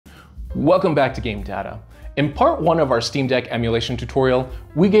Welcome back to Game Data. In part 1 of our Steam Deck emulation tutorial,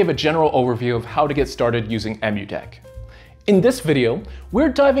 we gave a general overview of how to get started using EmuDeck. In this video, we're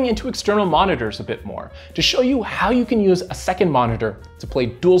diving into external monitors a bit more to show you how you can use a second monitor to play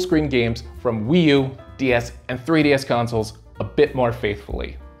dual screen games from Wii U, DS, and 3DS consoles a bit more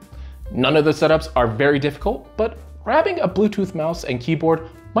faithfully. None of the setups are very difficult, but grabbing a Bluetooth mouse and keyboard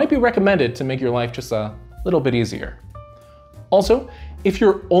might be recommended to make your life just a little bit easier. Also, if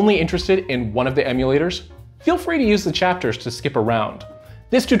you're only interested in one of the emulators, feel free to use the chapters to skip around.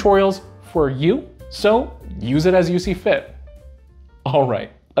 This tutorial's for you, so use it as you see fit. All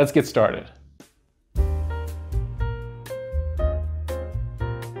right, let's get started.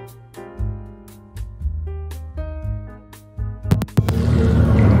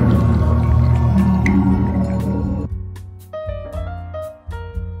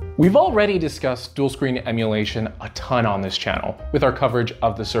 We've already discussed dual screen emulation a ton on this channel with our coverage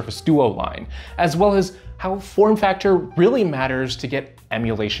of the Surface Duo line, as well as how form factor really matters to get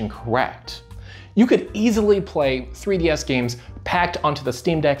emulation correct. You could easily play 3DS games packed onto the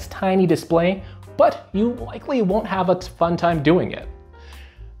Steam Deck's tiny display, but you likely won't have a fun time doing it.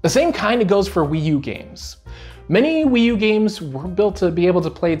 The same kind of goes for Wii U games. Many Wii U games were built to be able to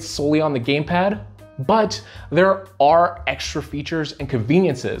play solely on the gamepad, but there are extra features and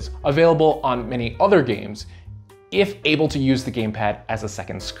conveniences available on many other games if able to use the gamepad as a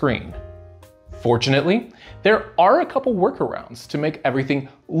second screen. Fortunately, there are a couple workarounds to make everything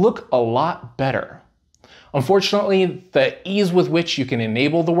look a lot better. Unfortunately, the ease with which you can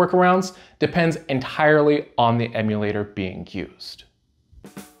enable the workarounds depends entirely on the emulator being used.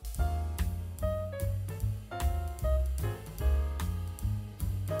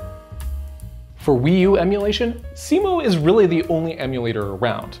 For Wii U emulation, Cemu is really the only emulator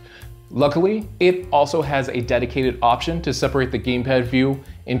around. Luckily, it also has a dedicated option to separate the gamepad view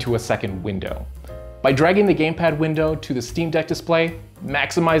into a second window. By dragging the gamepad window to the Steam Deck display,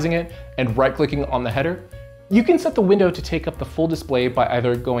 maximizing it, and right-clicking on the header, you can set the window to take up the full display by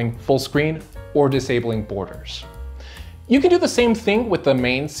either going full screen or disabling borders. You can do the same thing with the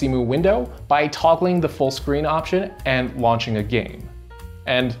main Cemu window by toggling the full screen option and launching a game.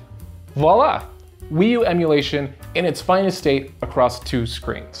 And voila! Wii U emulation in its finest state across 2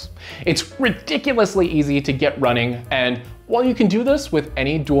 screens. It's ridiculously easy to get running, and while you can do this with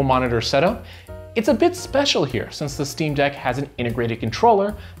any dual monitor setup, it's a bit special here since the Steam Deck has an integrated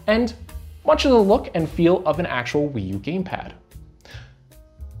controller and much of the look and feel of an actual Wii U gamepad.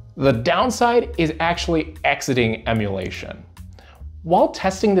 The downside is actually exiting emulation. While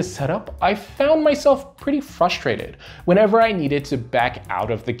testing this setup, I found myself pretty frustrated whenever I needed to back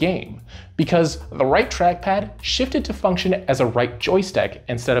out of the game, because the right trackpad shifted to function as a right joystick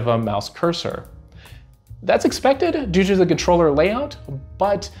instead of a mouse cursor. That's expected due to the controller layout,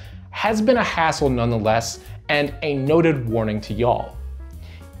 but has been a hassle nonetheless, and a noted warning to y'all.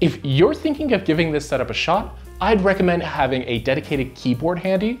 If you're thinking of giving this setup a shot, I'd recommend having a dedicated keyboard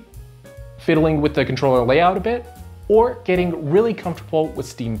handy, fiddling with the controller layout a bit, or getting really comfortable with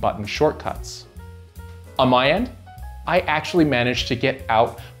Steam button shortcuts. On my end, I actually managed to get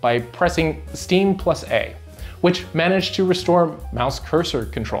out by pressing Steam plus A, which managed to restore mouse cursor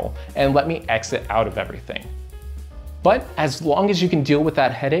control and let me exit out of everything. But as long as you can deal with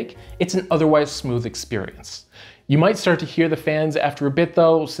that headache, it's an otherwise smooth experience. You might start to hear the fans after a bit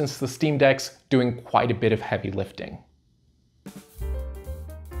though, since the Steam Deck's doing quite a bit of heavy lifting.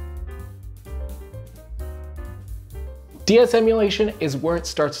 DS emulation is where it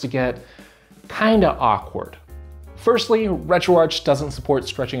starts to get kinda awkward. Firstly, RetroArch doesn't support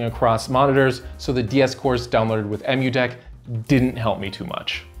stretching across monitors, so the DS cores downloaded with EmuDeck didn't help me too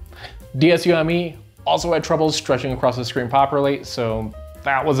much. DSUME also had trouble stretching across the screen properly, so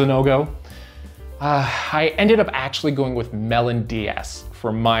that was a no-go. I ended up actually going with Melon DS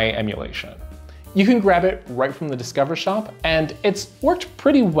for my emulation. You can grab it right from the Discover shop, and it's worked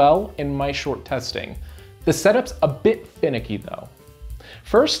pretty well in my short testing. The setup's a bit finicky though.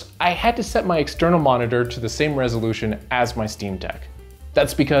 First, I had to set my external monitor to the same resolution as my Steam Deck.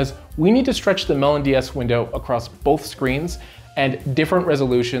 That's because we need to stretch the Melon DS window across both screens, and different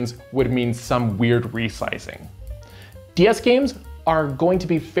resolutions would mean some weird resizing. DS games are going to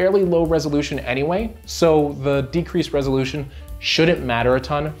be fairly low resolution anyway, so the decreased resolution shouldn't matter a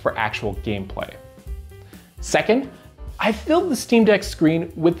ton for actual gameplay. Second, I filled the Steam Deck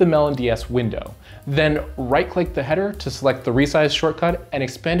screen with the Melon DS window, then right-clicked the header to select the resize shortcut and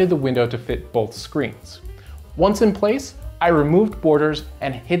expanded the window to fit both screens. Once in place, I removed borders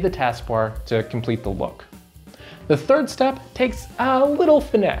and hid the taskbar to complete the look. The third step takes a little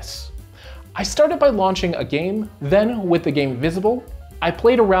finesse. I started by launching a game, then with the game visible, I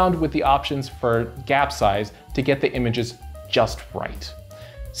played around with the options for gap size to get the images just right.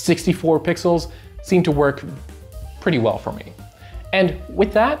 64 pixels seemed to work pretty well for me. And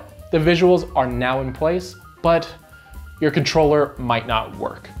with that, the visuals are now in place, but your controller might not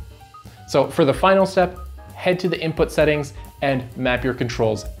work. So for the final step, head to the input settings and map your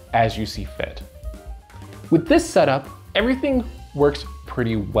controls as you see fit. With this setup, everything works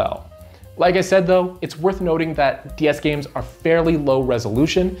pretty well. Like I said though, it's worth noting that DS games are fairly low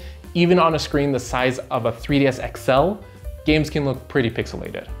resolution. Even on a screen the size of a 3DS XL, games can look pretty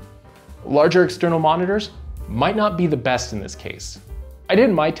pixelated. Larger external monitors might not be the best in this case. I did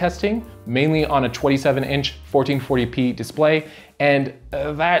my testing mainly on a 27-inch 1440p display, and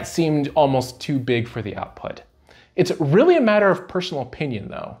that seemed almost too big for the output. It's really a matter of personal opinion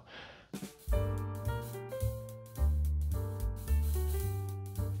though.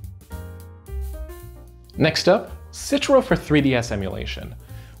 Next up, Citra for 3DS emulation.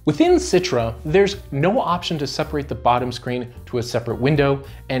 Within Citra, there's no option to separate the bottom screen to a separate window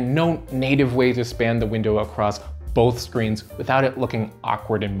and no native way to span the window across both screens without it looking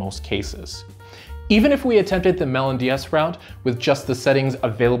awkward in most cases. Even if we attempted the Melon DS route with just the settings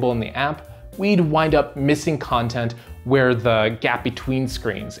available in the app, we'd wind up missing content where the gap between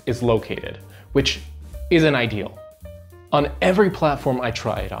screens is located, which isn't ideal. On every platform I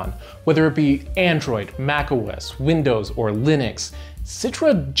try it on, whether it be Android, macOS, Windows, or Linux,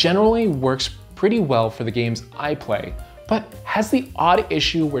 Citra generally works pretty well for the games I play, but has the odd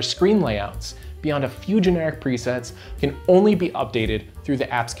issue where screen layouts, beyond a few generic presets, can only be updated through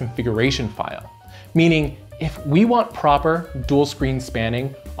the app's configuration file. Meaning, if we want proper dual screen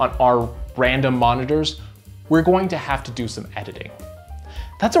spanning on our random monitors, we're going to have to do some editing.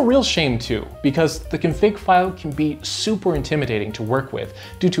 That's a real shame too, because the config file can be super intimidating to work with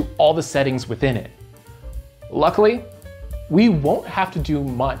due to all the settings within it. Luckily, we won't have to do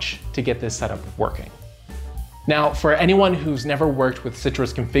much to get this setup working. Now, for anyone who's never worked with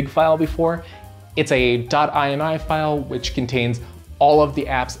Citra's config file before, it's a .ini file which contains all of the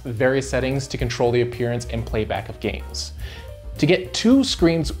app's various settings to control the appearance and playback of games. To get two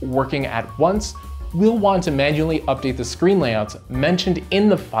screens working at once, we'll want to manually update the screen layouts mentioned in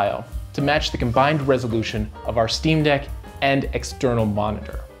the file to match the combined resolution of our Steam Deck and external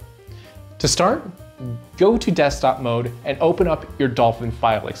monitor. To start, go to desktop mode and open up your Dolphin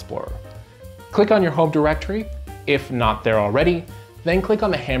File Explorer. Click on your home directory, if not there already, then click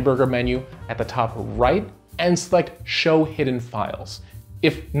on the hamburger menu at the top right and select Show Hidden Files,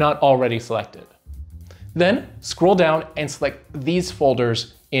 if not already selected. Then scroll down and select these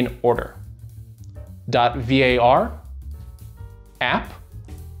folders in order: .var, app,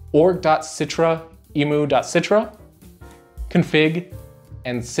 org.citra, emu.citra, config,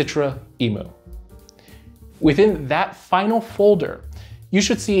 and Citra emu. Within that final folder, you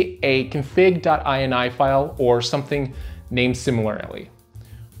should see a config.ini file or something named similarly.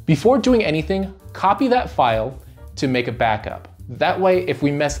 Before doing anything, copy that file to make a backup. That way, if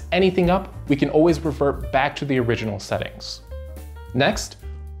we mess anything up, we can always revert back to the original settings. Next,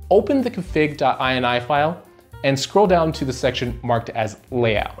 open the config.ini file and scroll down to the section marked as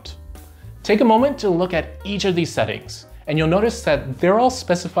Layout. Take a moment to look at each of these settings, and you'll notice that they're all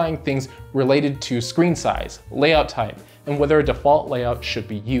specifying things related to screen size, layout type, and whether a default layout should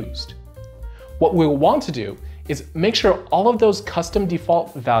be used. What we'll want to do is make sure all of those custom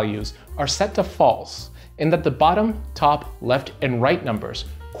default values are set to false, and that the bottom, top, left, and right numbers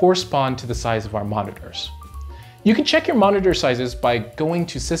correspond to the size of our monitors. You can check your monitor sizes by going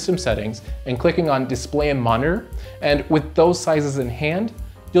to System Settings and clicking on Display and Monitor, and with those sizes in hand,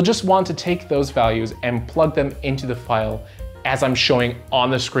 you'll just want to take those values and plug them into the file as I'm showing on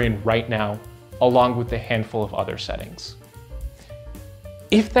the screen right now, along with a handful of other settings.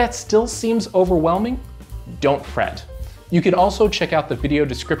 If that still seems overwhelming, don't fret. You can also check out the video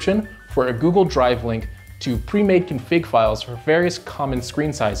description for a Google Drive link to pre-made config files for various common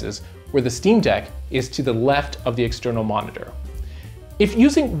screen sizes, where the Steam Deck is to the left of the external monitor. If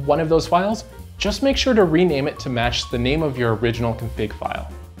using one of those files, just make sure to rename it to match the name of your original config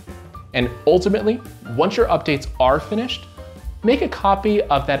file. And ultimately, once your updates are finished, make a copy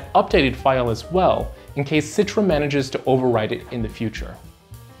of that updated file as well, in case Citra manages to overwrite it in the future.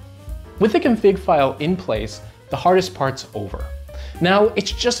 With the config file in place, the hardest part's over. Now,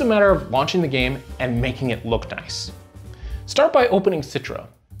 it's just a matter of launching the game and making it look nice. Start by opening Citra,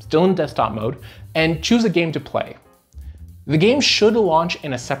 still in desktop mode, and choose a game to play. The game should launch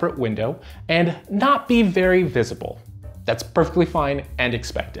in a separate window and not be very visible. That's perfectly fine and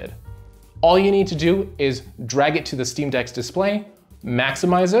expected. All you need to do is drag it to the Steam Deck's display,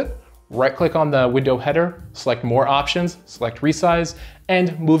 maximize it, right-click on the window header, select More Options, select Resize,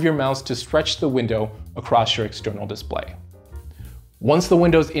 and move your mouse to stretch the window across your external display. Once the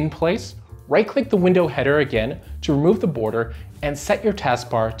window's in place, right-click the window header again to remove the border and set your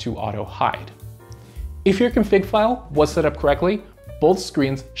taskbar to auto-hide. If your config file was set up correctly, both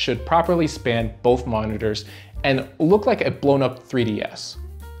screens should properly span both monitors and look like a blown-up 3DS.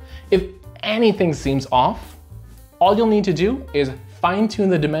 If anything seems off, all you'll need to do is fine-tune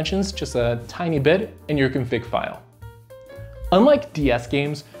the dimensions just a tiny bit in your config file. Unlike DS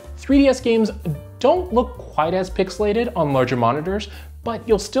games, 3DS games don't look quite as pixelated on larger monitors, but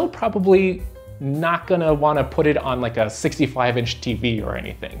you'll still probably not gonna wanna put it on like a 65-inch TV or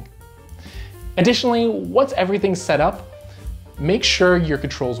anything. Additionally, once everything's set up, make sure your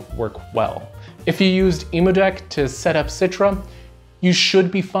controls work well. If you used EmuDeck to set up Citra, you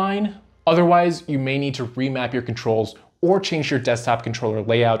should be fine. Otherwise, you may need to remap your controls or change your desktop controller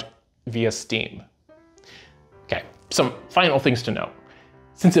layout via Steam. Okay, some final things to note,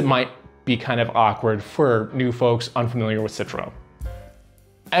 since it might be kind of awkward for new folks unfamiliar with Citra.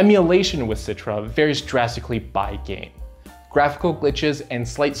 Emulation with Citra varies drastically by game. Graphical glitches and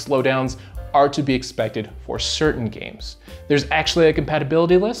slight slowdowns are to be expected for certain games. There's actually a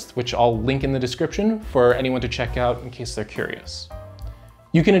compatibility list, which I'll link in the description for anyone to check out in case they're curious.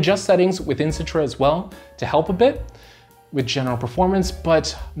 You can adjust settings within Citra as well to help a bit with general performance,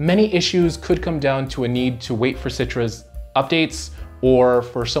 but many issues could come down to a need to wait for Citra's updates or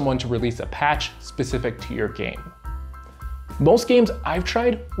for someone to release a patch specific to your game. Most games I've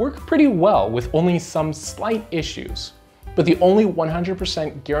tried work pretty well with only some slight issues, but the only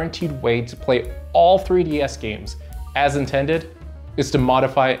 100% guaranteed way to play all 3DS games as intended is to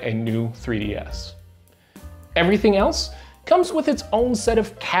modify a new 3DS. Everything else comes with its own set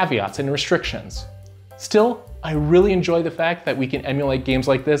of caveats and restrictions. Still, I really enjoy the fact that we can emulate games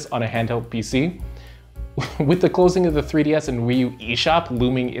like this on a handheld PC. With the closing of the 3DS and Wii U eShop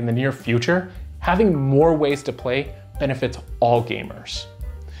looming in the near future, having more ways to play benefits all gamers.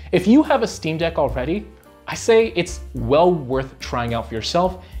 If you have a Steam Deck already, I say it's well worth trying out for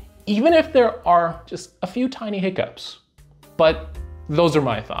yourself, even if there are just a few tiny hiccups. But those are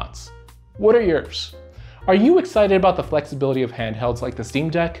my thoughts. What are yours? Are you excited about the flexibility of handhelds like the Steam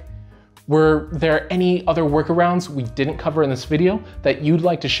Deck? Were there any other workarounds we didn't cover in this video that you'd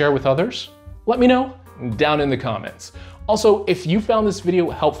like to share with others? Let me know down in the comments. Also, if you found this video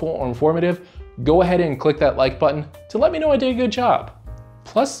helpful or informative, go ahead and click that like button to let me know I did a good job.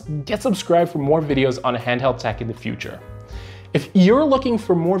 Plus, get subscribed for more videos on handheld tech in the future. If you're looking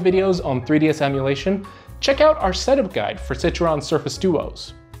for more videos on 3DS emulation, check out our setup guide for Citra on Surface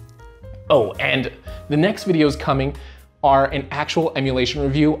Duos. Oh, and the next videos coming are an actual emulation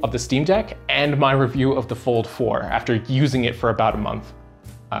review of the Steam Deck and my review of the Fold 4 after using it for about a month,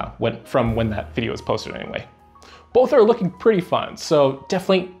 from when that video was posted anyway. Both are looking pretty fun, so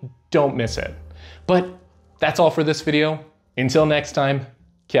definitely don't miss it. But that's all for this video. Until next time,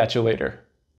 catch you later.